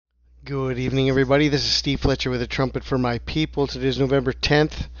Good evening, everybody. This is Steve Fletcher with a trumpet for my people. Today is November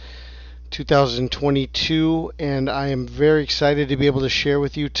 10th, 2022, and I am very excited to be able to share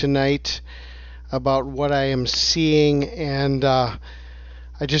with you tonight about what I am seeing. And I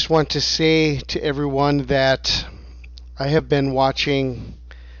just want to say to everyone that I have been watching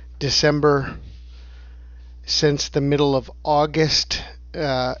December since the middle of August.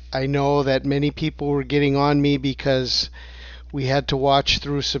 I know that many people were getting on me because we had to watch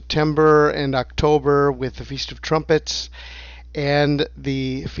through September and October with the Feast of Trumpets and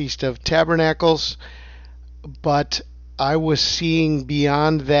the Feast of Tabernacles, but I was seeing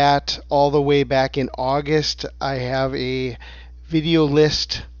beyond that all the way back in August. I have a video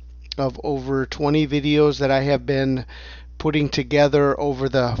list of over 20 videos that I have been putting together over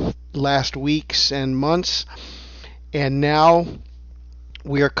the last weeks and months, and now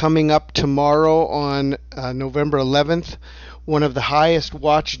we are coming up tomorrow on November 11th, one of the highest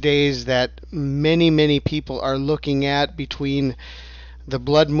watch days that many people are looking at, between the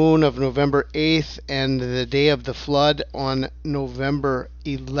blood moon of November 8th and the day of the flood on November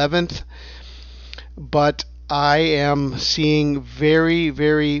 11th. But I am seeing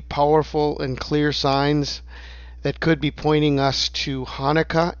very powerful and clear signs that could be pointing us to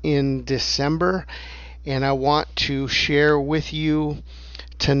Hanukkah in December, and I want to share with you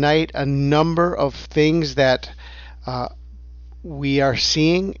tonight a number of things that we are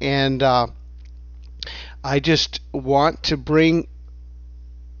seeing, and I just want to bring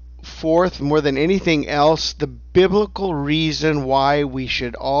forth, more than anything else, the biblical reason why we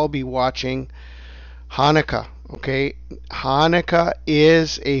should all be watching Hanukkah. Okay, Hanukkah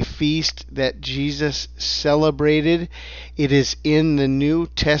is a feast that Jesus celebrated. It is in the New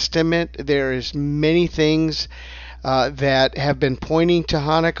Testament. There is many things that have been pointing to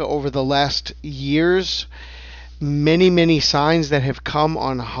Hanukkah over the last years. Many signs that have come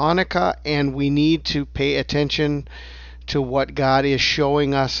on Hanukkah, and we need to pay attention to what God is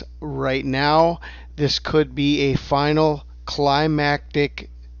showing us right now. This could be a final climactic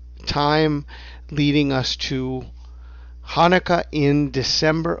time leading us to Hanukkah in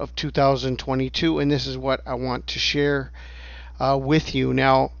December of 2022, and this is what I want to share with you.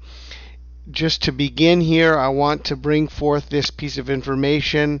 Now, just to begin here, I want to bring forth this piece of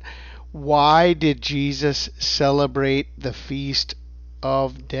information. Why did Jesus celebrate the Feast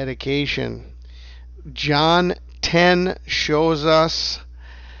of Dedication? John 10 shows us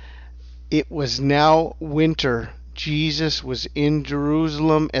it was now winter. Jesus was in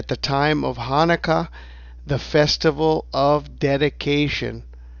Jerusalem at the time of Hanukkah, the festival of dedication.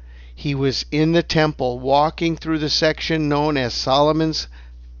 He was in the temple, walking through the section known as Solomon's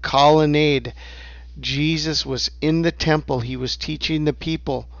Colonnade. Jesus was in the temple. He was teaching the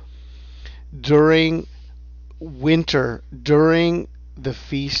people during winter, during the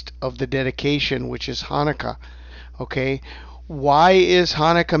Feast of the Dedication, which is Hanukkah. Okay, why is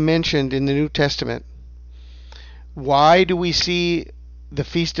Hanukkah mentioned in the New Testament? Why do we see the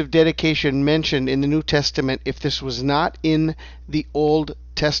Feast of Dedication mentioned in the New Testament if this was not in the Old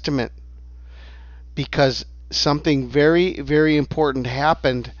Testament? Because something very important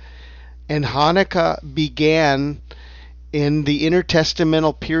happened, and Hanukkah began in the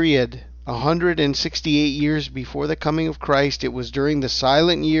intertestamental period, 168 years before the coming of Christ. It was during the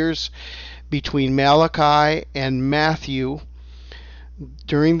silent years between Malachi and Matthew,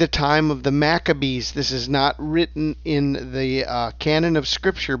 during the time of the Maccabees. This is not written in the canon of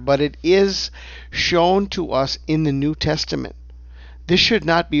Scripture, but it is shown to us in the New Testament. This should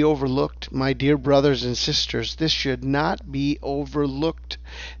not be overlooked, my dear brothers and sisters. This should not be overlooked.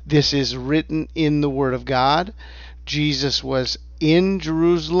 This is written in the Word of God. Jesus was in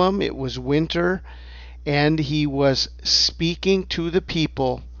Jerusalem. It was winter, and he was speaking to the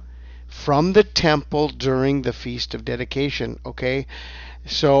people from the temple during the Feast of Dedication. Okay,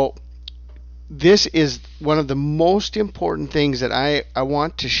 so this is one of the most important things that I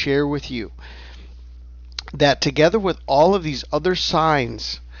want to share with you, that together with all of these other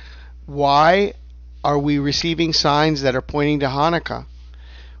signs, why are we receiving signs that are pointing to Hanukkah?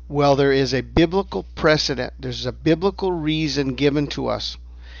 Well, there is a biblical precedent. There's a biblical reason given to us.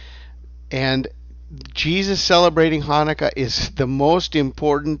 And Jesus celebrating Hanukkah is the most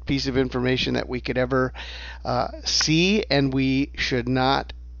important piece of information that we could ever see, and we should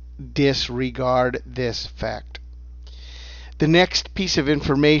not disregard this fact. The next piece of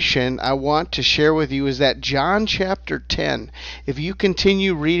information I want to share with you is that John chapter 10, if you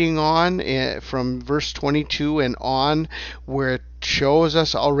continue reading on from verse 22 and on, where it shows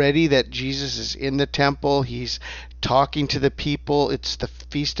us already that Jesus is in the temple, he's talking to the people, it's the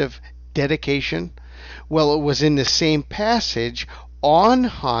Feast of Dedication. Well, it was in the same passage on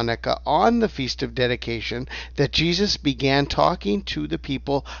Hanukkah, on the Feast of Dedication, that Jesus began talking to the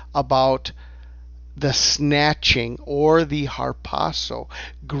people about the snatching, or the harpazo.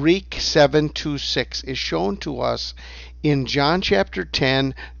 Greek 726 is shown to us in John chapter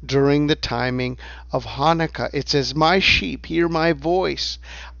 10 during the timing of Hanukkah. It says, "My sheep hear my voice.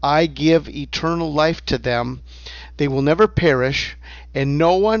 I give eternal life to them. They will never perish, and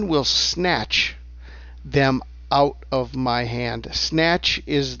no one will snatch them out of my hand." Snatch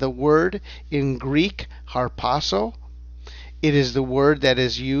is the word in Greek, harpazo. It is the word that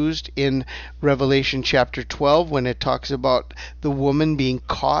is used in Revelation chapter 12 when it talks about the woman being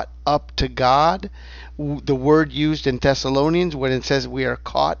caught up to God. The word used in Thessalonians when it says we are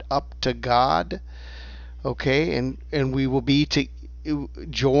caught up to God. Okay, and we will be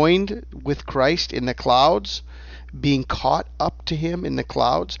joined with Christ in the clouds, being caught up to him in the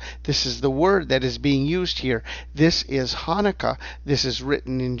clouds. This is the word that is being used here. This is Hanukkah. This is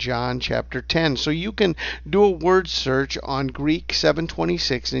written in John chapter 10. So you can do a word search on Greek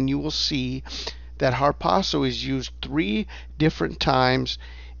 726 and you will see that harpazo is used 3 different times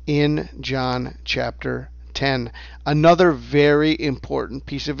in John chapter 10. Another very important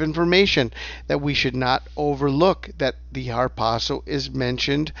piece of information that we should not overlook, that the harpazo is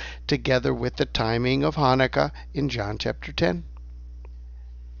mentioned together with the timing of Hanukkah in John chapter 10.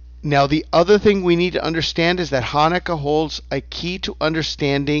 Now, the other thing we need to understand is that Hanukkah holds a key to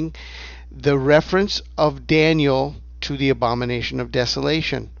understanding the reference of Daniel to the abomination of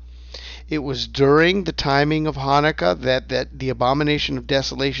desolation. It was during the timing of Hanukkah that the abomination of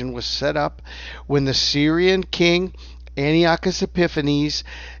desolation was set up, when the Syrian king Antiochus Epiphanes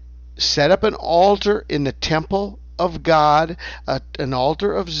set up an altar in the temple of God, an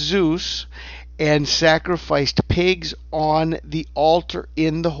altar of Zeus, and sacrificed pigs on the altar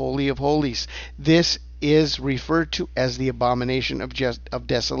in the Holy of Holies. This is referred to as the abomination of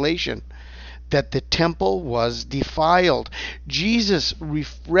desolation, that the temple was defiled. Jesus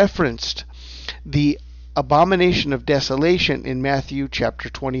referenced the abomination of desolation in Matthew chapter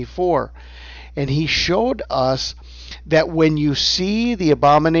 24, and he showed us that when you see the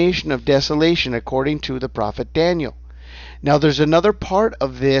abomination of desolation according to the prophet Daniel. Now there's another part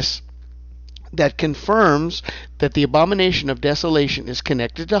of this that confirms that the abomination of desolation is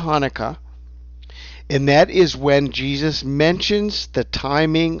connected to Hanukkah, and that is when Jesus mentions the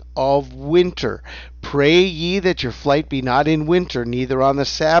timing of winter. "Pray ye that your flight be not in winter, neither on the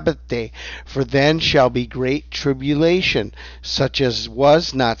Sabbath day, for then shall be great tribulation, such as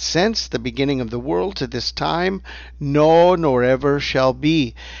was not since the beginning of the world to this time, no, nor ever shall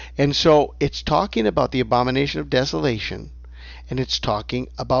be." And so it's talking about the abomination of desolation, and it's talking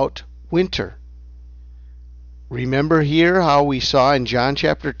about winter. Remember here how we saw in John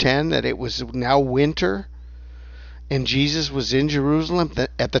chapter 10 that it was now winter, and Jesus was in Jerusalem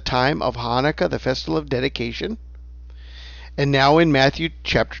at the time of Hanukkah, the festival of dedication. And now in Matthew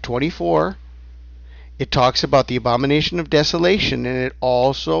chapter 24, it talks about the abomination of desolation, and it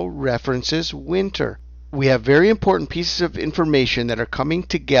also references winter. We have very important pieces of information that are coming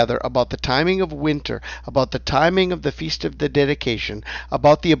together about the timing of winter, about the timing of the Feast of the Dedication,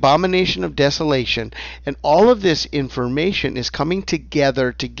 about the abomination of desolation, and all of this information is coming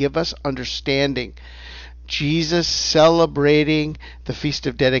together to give us understanding. Jesus celebrating the Feast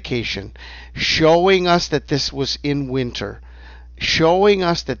of Dedication, showing us that this was in winter, showing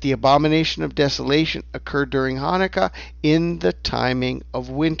us that the abomination of desolation occurred during Hanukkah in the timing of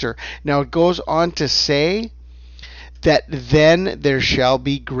winter. Now it goes on to say that then there shall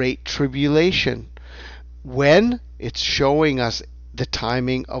be great tribulation. When? It's showing us the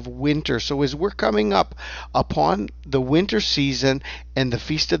timing of winter. So as we're coming up upon the winter season and the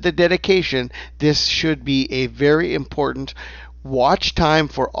Feast of the Dedication, this should be a very important watch time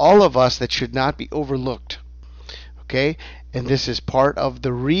for all of us that should not be overlooked. Okay? And this is part of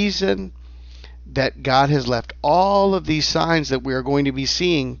the reason that God has left all of these signs that we are going to be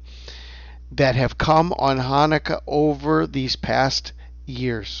seeing that have come on Hanukkah over these past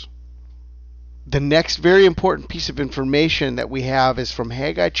years. The next very important piece of information that we have is from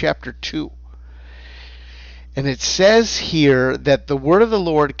Haggai chapter 2. And it says here that the word of the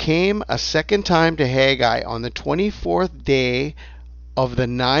Lord came a second time to Haggai on the 24th day of the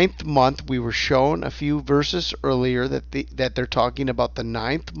 9th month. We were shown a few verses earlier that they're talking about the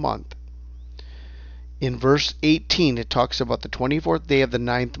 9th month. in verse 18, it talks about the 24th day of the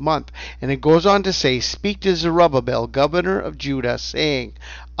 9th month. And it goes on to say, "Speak to Zerubbabel, governor of Judah, saying,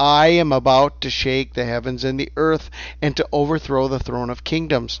 I am about to shake the heavens and the earth, and to overthrow the throne of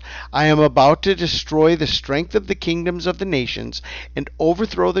kingdoms. I am about to destroy the strength of the kingdoms of the nations, and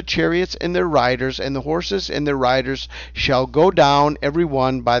overthrow the chariots and their riders, and the horses and their riders shall go down, every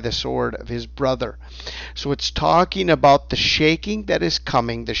one by the sword of his brother." So it's talking about the shaking that is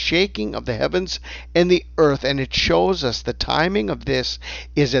coming, the shaking of the heavens and the earth, and it shows us the timing of this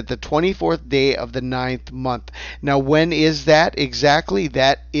is at the 24th day of the 9th month. Now, when is that exactly?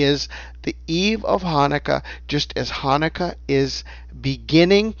 That is the eve of Hanukkah, just as Hanukkah is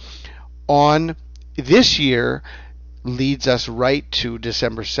beginning on this year, leads us right to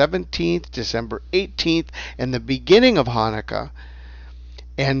December 17th, December 18th, and the beginning of Hanukkah.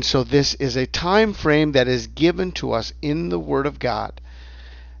 And so this is a time frame that is given to us in the Word of God,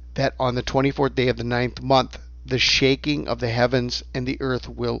 that on the 24th day of the 9th month, the shaking of the heavens and the earth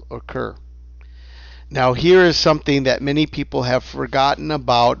will occur. Now, here is something that many people have forgotten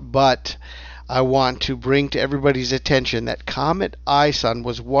about, but I want to bring to everybody's attention that Comet ISON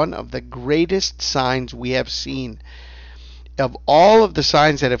was one of the greatest signs we have seen. Of all of the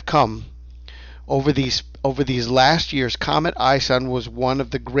signs that have come over these last years, Comet ISON was one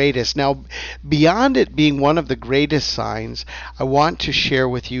of the greatest. Now, beyond it being one of the greatest signs, I want to share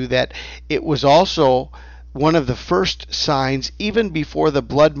with you that it was also one of the first signs, even before the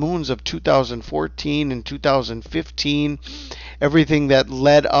blood moons of 2014 and 2015, everything that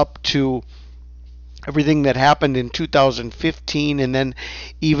led up to everything that happened in 2015, and then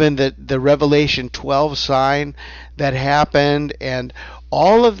even the Revelation 12 sign that happened, and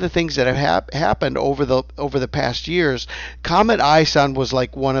all of the things that have happened over the past years. Comet ISON was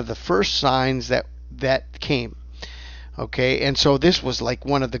like one of the first signs that came. Okay, and so this was like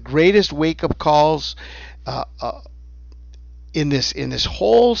one of the greatest wake-up calls in this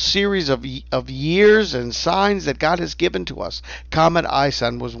whole series of years and signs that God has given to us. Comet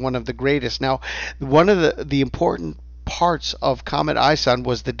ISON was one of the greatest. Now, one of the important parts of Comet ISON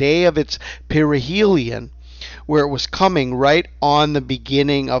was the day of its perihelion, where it was coming right on the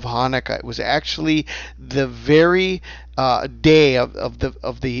beginning of Hanukkah. It was actually the very day of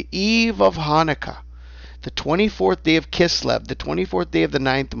the eve of Hanukkah, the 24th day of Kislev, the 24th day of the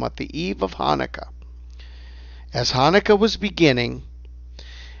 9th month, the eve of Hanukkah. As Hanukkah was beginning,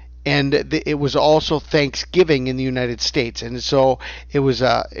 and it was also Thanksgiving in the United States, and so it was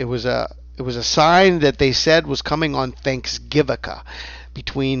a sign that they said was coming on Thanksgivika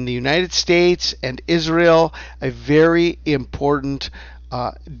between the United States and Israel, a very important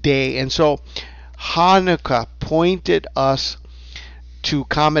day. And so Hanukkah pointed us to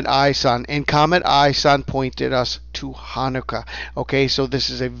Comet ISON, and Comet ISON pointed us to Hanukkah. Okay, so this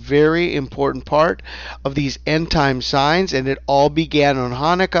is a very important part of these end time signs, and it all began on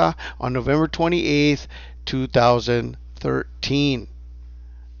Hanukkah on November 28th, 2013.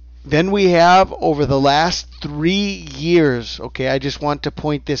 Then we have over the last 3 years, okay, I just want to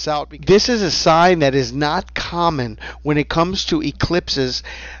point this out. This is a sign that is not common when it comes to eclipses,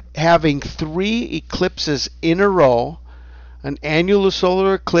 having 3 eclipses in a row. An annular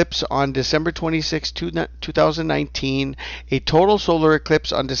solar eclipse on December 26, 2019, a total solar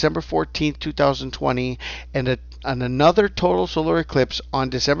eclipse on December 14, 2020, and another total solar eclipse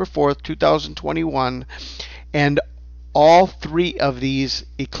on December 4th, 2021, and all 3 of these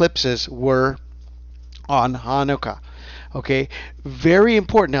eclipses were on Hanukkah. Okay, very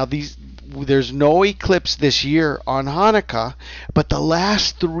important. Now, there's no eclipse this year on Hanukkah, but the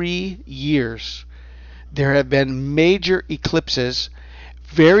last 3 years, there have been major eclipses,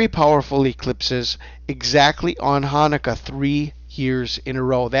 very powerful eclipses, exactly on Hanukkah 3 years in a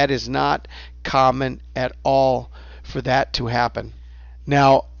row. That is not common at all for that to happen.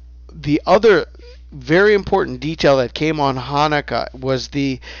 Now, the other very important detail that came on Hanukkah was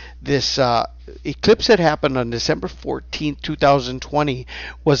this eclipse that happened on December 14, 2020,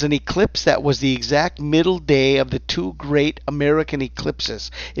 was an eclipse that was the exact middle day of the 2 great American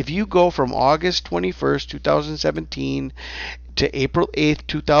eclipses. If you go from August 21st, 2017 to April 8th,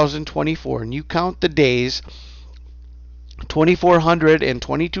 2024, and you count the days,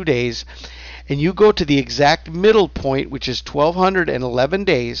 2,422 days, and you go to the exact middle point, which is 1,211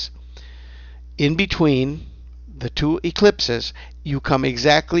 days, in between the 2 eclipses, you come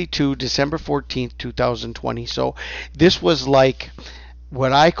exactly to December 14th, 2020. So this was like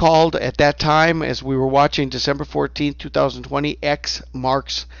what I called at that time, as we were watching December 14th, 2020, X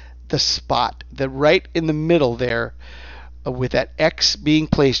marks the spot. That right in the middle there, with that X being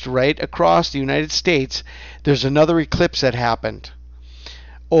placed right across the United States, there's another eclipse that happened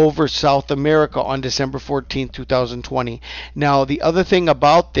over South America on December 14th, 2020. Now, the other thing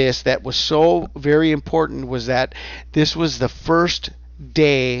about this that was so very important was that this was the first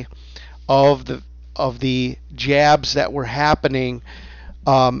day of the jabs that were happening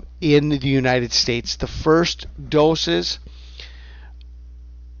in the United States. The first doses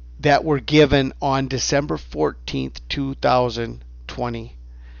that were given on December 14th, 2020.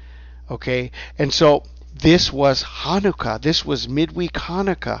 Okay, and so this was Hanukkah. This was midweek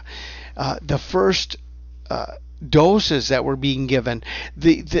Hanukkah. The first doses that were being given.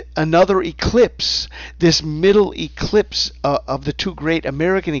 Another eclipse, this middle eclipse of the two great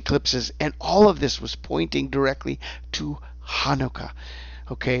American eclipses, and all of this was pointing directly to Hanukkah.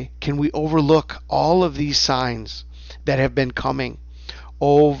 Okay, can we overlook all of these signs that have been coming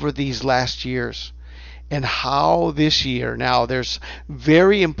over these last years? And how this year, now there's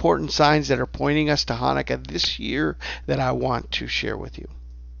very important signs that are pointing us to Hanukkah this year that I want to share with you.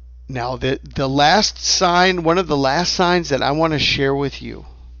 Now the last sign, one of the last signs that I want to share with you,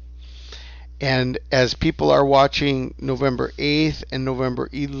 and as people are watching November 8th and November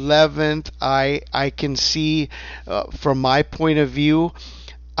 11th, I can see from my point of view,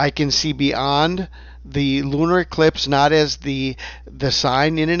 I can see beyond the lunar eclipse, not as the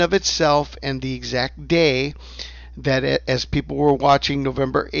sign in and of itself and the exact day, that as people were watching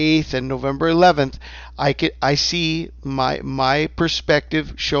November 8th and November 11th, I see my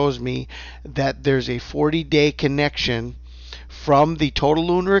perspective shows me that there's a 40-day connection from the total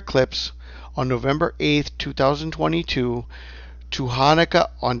lunar eclipse on November 8th, 2022 to Hanukkah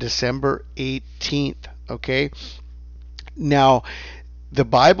on December 18th. Okay? Now, the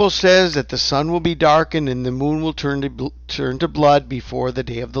Bible says that the sun will be darkened and the moon will turn to blood before the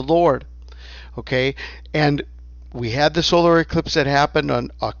day of the Lord. Okay? And we had the solar eclipse that happened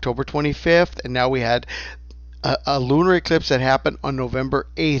on October 25th, and now we had a lunar eclipse that happened on November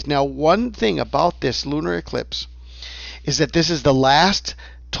 8th. Now, one thing about this lunar eclipse is that this is the last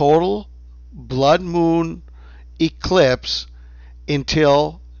total blood moon eclipse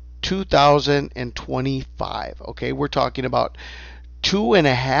until 2025. Okay? We're talking about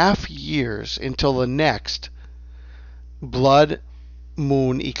 2.5 years until the next blood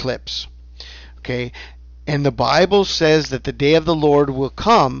moon eclipse. Okay? And the Bible says that the day of the Lord will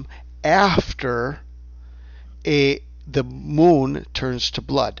come after the moon turns to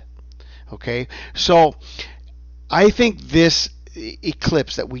blood. Okay? So I think this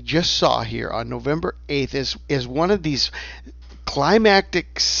eclipse that we just saw here on November 8th is one of these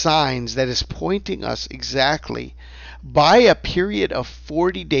climactic signs that is pointing us exactly by a period of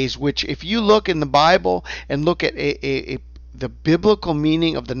 40 days, which if you look in the Bible and look at the biblical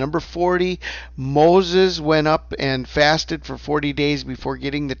meaning of the number 40, Moses went up and fasted for 40 days before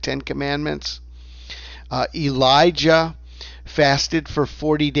getting the 10 Commandments. Elijah fasted for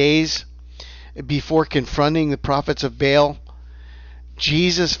 40 days before confronting the prophets of Baal.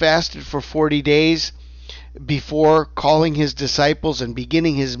 Jesus fasted for 40 days before calling his disciples and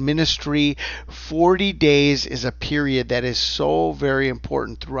beginning his ministry. 40 days is a period that is so very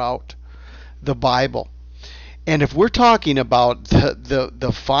important throughout the Bible. And if we're talking about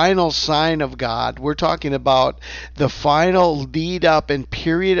the final sign of God, we're talking about the final lead up and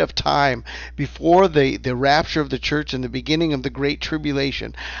period of time before the rapture of the church and the beginning of the Great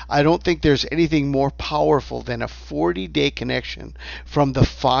Tribulation, I don't think there's anything more powerful than a 40-day connection from the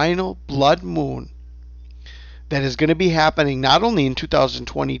final blood moon that is going to be happening not only in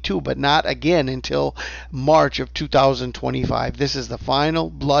 2022, but not again until March of 2025. This is the final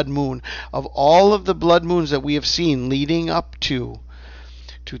blood moon of all of the blood moons that we have seen leading up to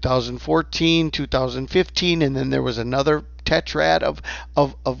 2014, 2015, and then there was another tetrad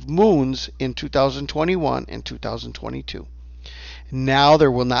of moons in 2021 and 2022. Now there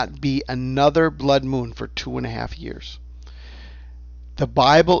will not be another blood moon for 2.5 years. The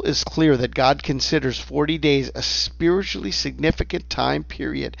Bible is clear that God considers 40 days a spiritually significant time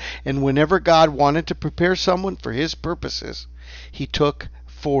period, and whenever God wanted to prepare someone for his purposes, he took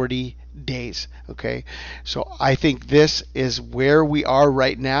 40 days. Okay, so I think this is where we are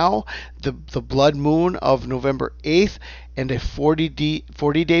right now, the blood moon of November 8th, and a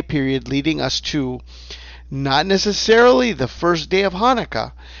 40-day period leading us to not necessarily the first day of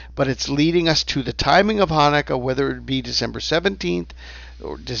Hanukkah, but it's leading us to the timing of Hanukkah, whether it be December 17th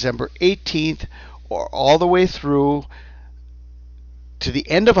or December 18th or all the way through to the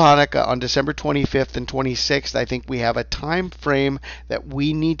end of Hanukkah on December 25th and 26th. I think we have a time frame that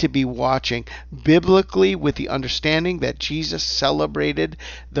we need to be watching biblically, with the understanding that Jesus celebrated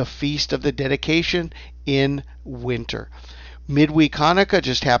the Feast of the Dedication in winter. Midweek Hanukkah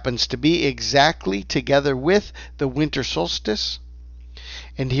just happens to be exactly together with the winter solstice.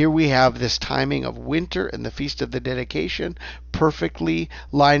 And here we have this timing of winter and the Feast of the Dedication perfectly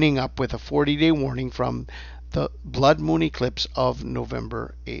lining up with a 40-day warning from the blood moon eclipse of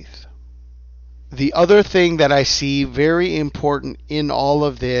November 8th. The other thing that I see very important in all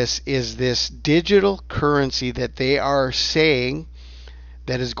of this is this digital currency that they are saying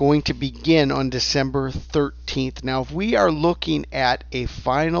that is going to begin on December 13th. Now, if we are looking at a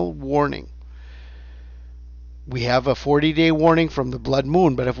final warning, we have a 40-day warning from the blood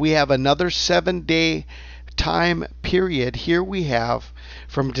moon, but if we have another 7-day time period, here we have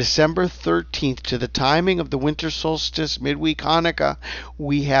from December 13th to the timing of the winter solstice, midweek Hanukkah,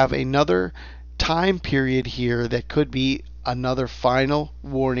 we have another time period here that could be another final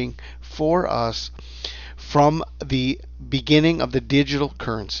warning for us from the beginning of the digital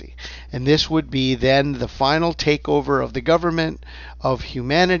currency. And this would be then the final takeover of the government, of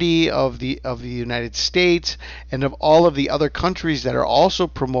humanity, of the United States, and of all of the other countries that are also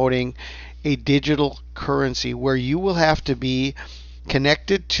promoting a digital currency, where you will have to be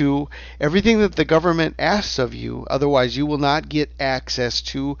connected to everything that the government asks of you. Otherwise, you will not get access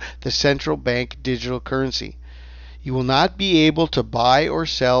to the central bank digital currency. You will not be able to buy or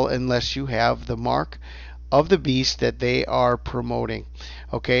sell unless you have the mark of the beast that they are promoting.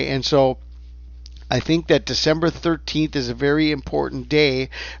 Okay, and so I think that December 13th is a very important day,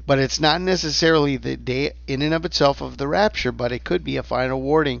 but it's not necessarily the day in and of itself of the rapture, but it could be a final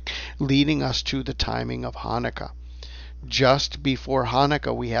warning leading us to the timing of Hanukkah. Just before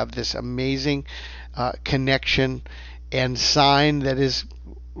Hanukkah, we have this amazing connection and sign that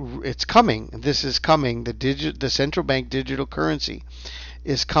it's coming. This is coming. The central bank digital currency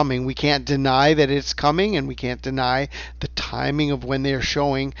is coming. We can't deny that it's coming, and we can't deny the timing of when they're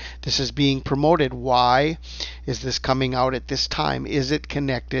showing this is being promoted. Why is this coming out at this time? Is it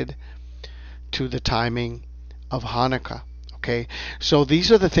connected to the timing of Hanukkah? Okay, so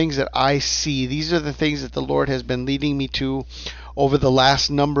these are the things that I see. These are the things that the Lord has been leading me to over the last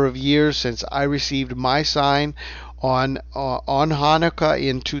number of years since I received my sign on Hanukkah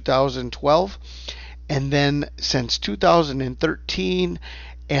in 2012, and then since 2013,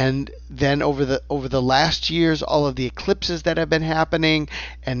 and then over the last years, all of the eclipses that have been happening,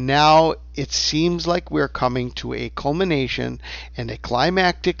 and now it seems like we're coming to a culmination and a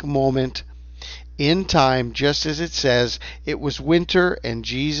climactic moment in time, just as it says, it was winter and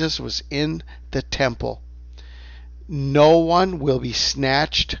Jesus was in the temple. No one will be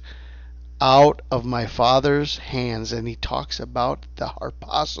snatched out of my Father's hands. And he talks about the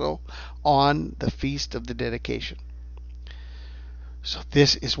harpazo on the Feast of the Dedication. So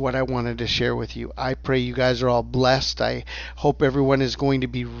this is what I wanted to share with you. I pray you guys are all blessed. I hope everyone is going to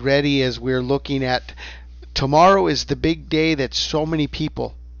be ready as we're looking at tomorrow is the big day that so many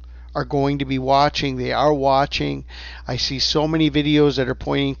people are going to be watching. They are watching. I see so many videos that are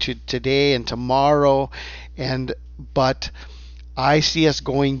pointing to today and tomorrow, but I see us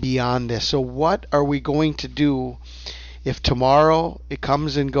going beyond this. So what are we going to do if tomorrow it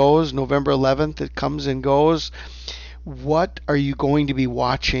comes and goes, November 11th it comes and goes? What are you going to be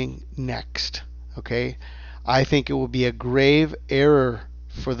watching next? Okay, I think it will be a grave error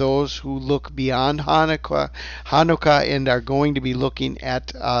for those who look beyond Hanukkah and are going to be looking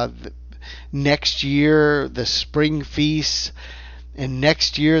at next year, the spring feasts, and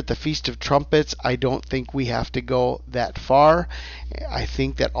next year at the Feast of Trumpets. I don't think we have to go that far. I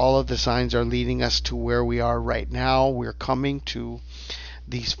think that all of the signs are leading us to where we are right now. We're coming to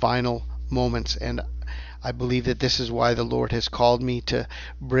these final moments, and I believe that this is why the Lord has called me to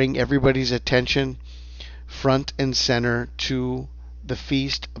bring everybody's attention front and center to the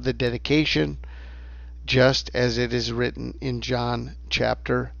Feast of the Dedication, just as it is written in John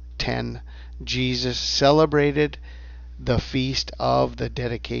chapter 10. Jesus celebrated the Feast of the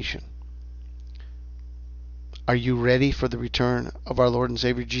Dedication. Are you ready for the return of our Lord and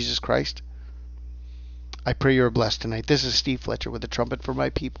Savior Jesus Christ? I pray you're blessed tonight. This is Steve Fletcher with the trumpet for my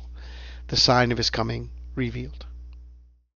people, the sign of his coming revealed.